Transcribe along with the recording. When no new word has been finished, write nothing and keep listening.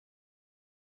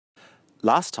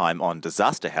Last time on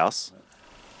Disaster House.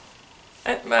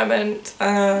 At the moment,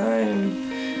 I'm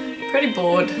pretty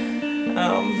bored.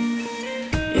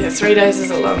 Yeah, 3 days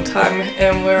is a long time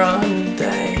and we're on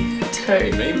day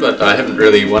 2. But I haven't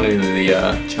really won any of the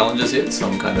challenges yet, so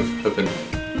I'm kind of hoping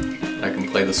I can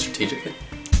play this strategically.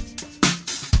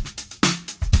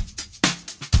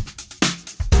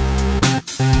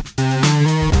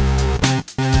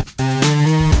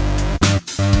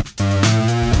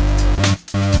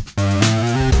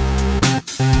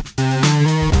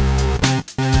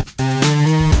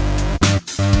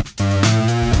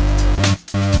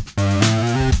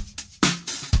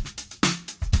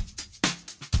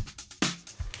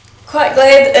 Quite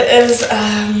glad it is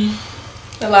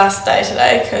the last day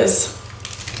today because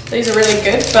these are really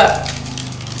good, but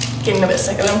getting a bit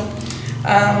sick of them.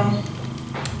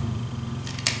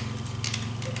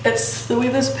 The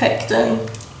weather's packed in,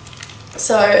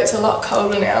 so it's a lot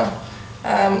colder now.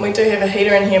 We do have a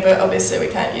heater in here, but obviously we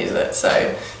can't use it,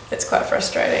 so it's quite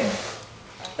frustrating.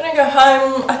 When I go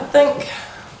home, I think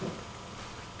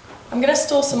I'm going to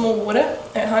store some more water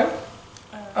at home.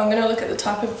 I'm going to look at the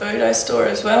type of food I store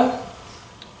as well.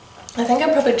 I think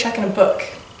I'll probably chuck in a book,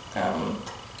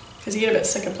 because you get a bit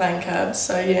sick of playing cards,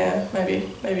 so yeah, maybe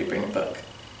bring a book.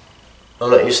 I'm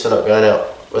not used to not going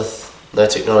out with no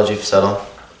technology for so long.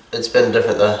 It's been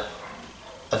different though.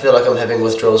 I feel like I'm having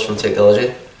withdrawals from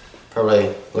technology.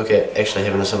 Probably look at actually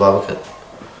having a survival kit.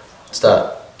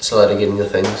 Start slowly getting the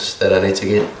things that I need to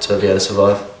get to be able to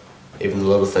survive. Even the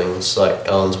little things like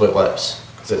Alan's wet wipes,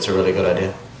 because that's a really good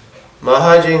idea. My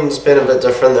hygiene's been a bit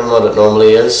different than what it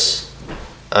normally is.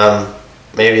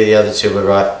 Maybe the other two were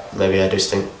right. Maybe I do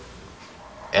stink.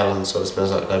 Alan sort of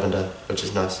smells like lavender, which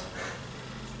is nice.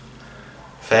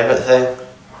 Favourite thing?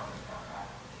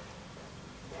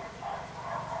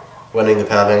 Winning the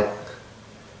power bank.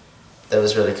 That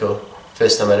was really cool.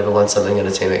 First time I'd ever won something in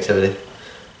a team activity.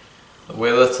 The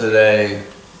weather today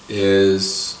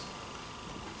is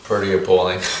pretty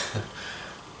appalling.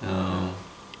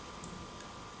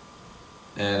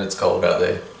 And it's cold out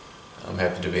there. I'm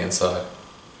happy to be inside.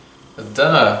 The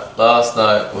dinner last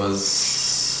night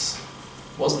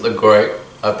wasn't the great.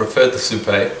 I preferred the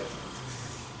soupe.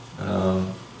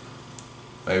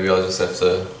 Maybe I'll just have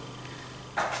to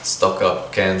stock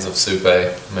up cans of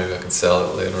soupe. Maybe I can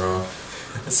sell it later on.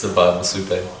 Survival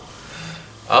soupe.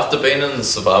 After being in the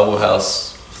survival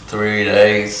house for 3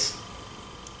 days,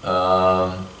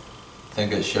 I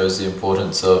think it shows the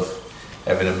importance of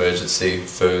having emergency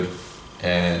food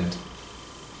and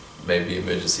maybe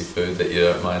emergency food that you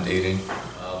don't mind eating.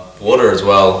 Water as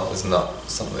well is not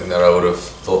something that I would have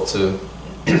thought to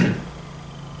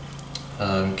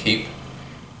keep.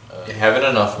 Having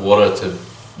enough water to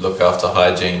look after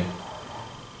hygiene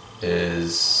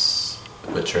is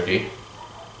a bit tricky.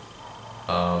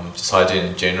 Just hygiene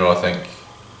in general, I think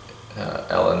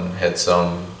Alan had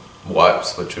some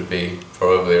wipes, which would be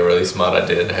probably a really smart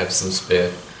idea to have some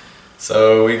spare.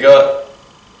 So we got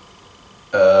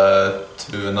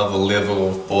to another level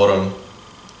of boredom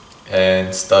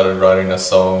and started writing a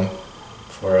song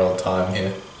for our time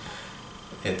here.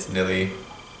 It's nearly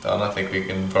done. I think we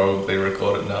can probably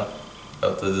record it now,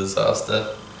 about the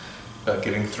disaster, about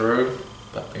getting through,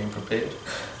 about being prepared.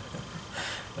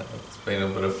 It's been a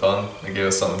bit of fun. It gave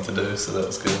us something to do, so that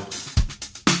was good.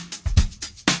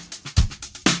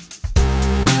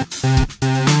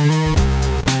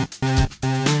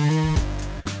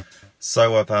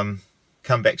 So I've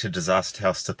come back to Disaster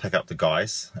House to pick up the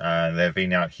guys. They've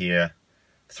been out here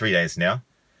 3 days now.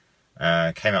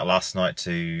 Came out last night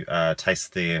to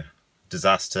taste their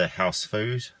Disaster House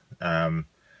food.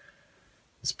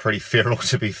 It's pretty feral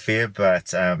to be fair,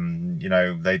 but you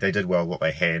know, they did well what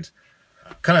they had.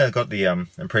 Kind of got the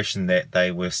impression that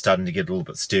they were starting to get a little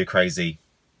bit stir crazy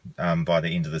by the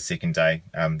end of the second day.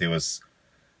 There was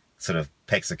sort of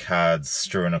packs of cards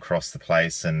strewn across the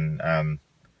place, and a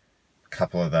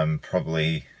couple of them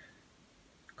probably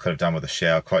could have done with a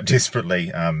shower quite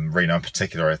desperately. Reno in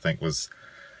particular, I think, was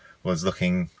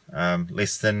looking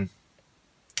less than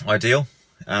ideal,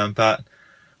 but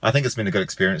I think it's been a good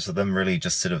experience for them, really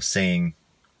just sort of seeing,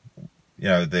 you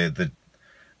know, the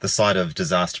side of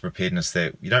disaster preparedness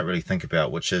that you don't really think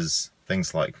about, which is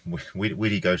things like where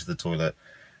do you go to the toilet,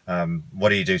 what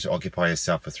do you do to occupy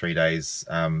yourself for 3 days.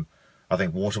 I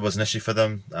think water was an issue for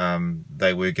them.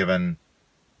 They were given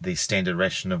the standard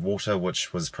ration of water,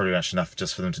 which was pretty much enough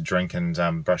just for them to drink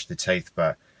and brush their teeth,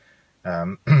 but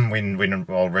when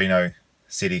Reno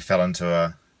said he fell into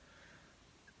a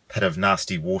pit of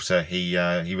nasty water, he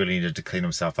really needed to clean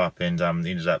himself up, and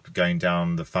ended up going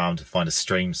down the farm to find a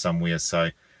stream somewhere. So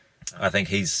I think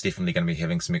he's definitely going to be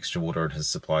having some extra water in his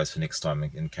supplies for next time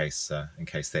in case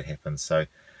that happens. So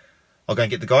I'll go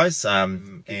and get the guys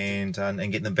and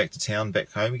get them back to town,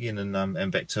 back home again,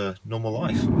 and back to normal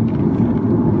life.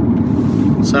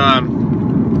 So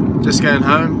just going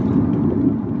home.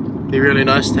 Be really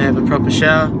nice to have a proper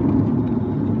shower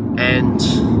and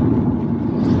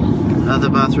other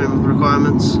bathroom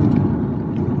requirements,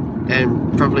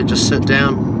 and probably just sit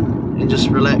down and just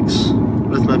relax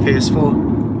with my PS4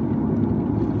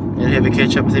 and have a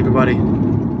catch up with everybody.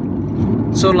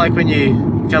 Sort of like when you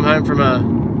come home from a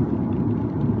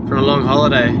long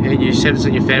holiday and you haven't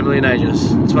seen your family in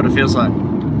ages. That's what it feels like.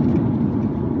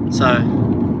 So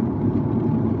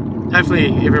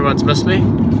hopefully everyone's missed me,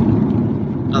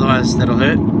 otherwise that'll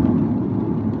hurt.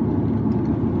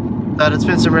 But it's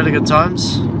been some really good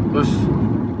times. We've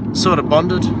sort of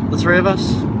bonded, the three of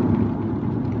us.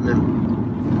 And then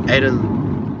Aiden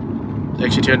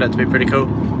actually turned out to be pretty cool.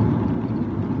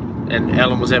 And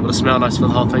Alan was able to smell nice for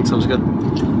the whole thing, so it was good.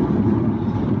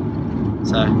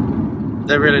 So,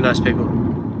 they're really nice people.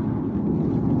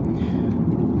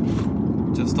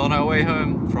 Just on our way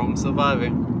home from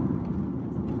surviving.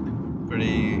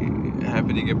 Pretty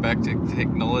happy to get back to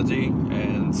technology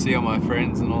and see all my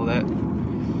friends and all that.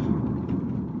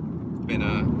 It's been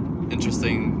an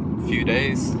interesting few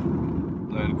days.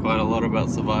 Learned quite a lot about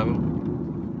survival.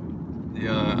 The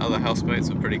other housemates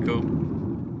were pretty cool.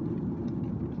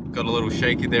 Got a little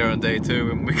shaky there on day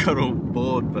 2 and we got all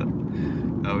bored, but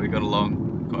we got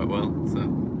along quite well. So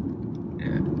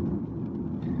yeah,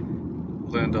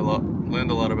 learned a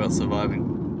lot about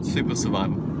surviving, super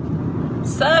survival.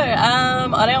 So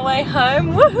on our way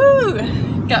home,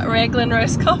 woohoo! Got Raglan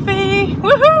roast coffee,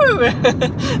 woohoo!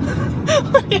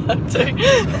 What are you up to?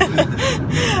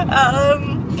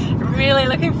 Really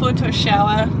looking forward to a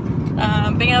shower,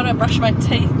 being able to brush my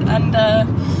teeth under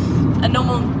a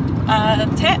normal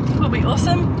tap will be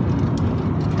awesome,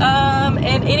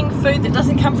 and eating food that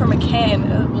doesn't come from a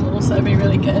can will also be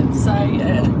really good. So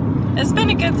yeah, it's been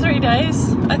a good 3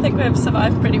 days. I think we've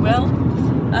survived pretty well.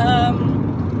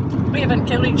 We haven't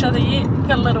killed each other yet.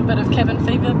 Got a little bit of cabin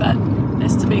fever, but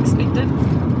that's to be expected.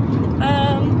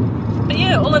 But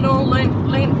yeah, all in all,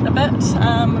 learned a bit.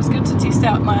 It was good to test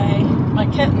out my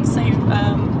kit and see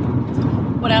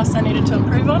what else I needed to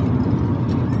improve on.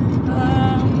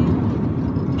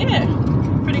 Yeah,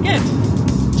 pretty good.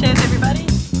 Cheers everybody.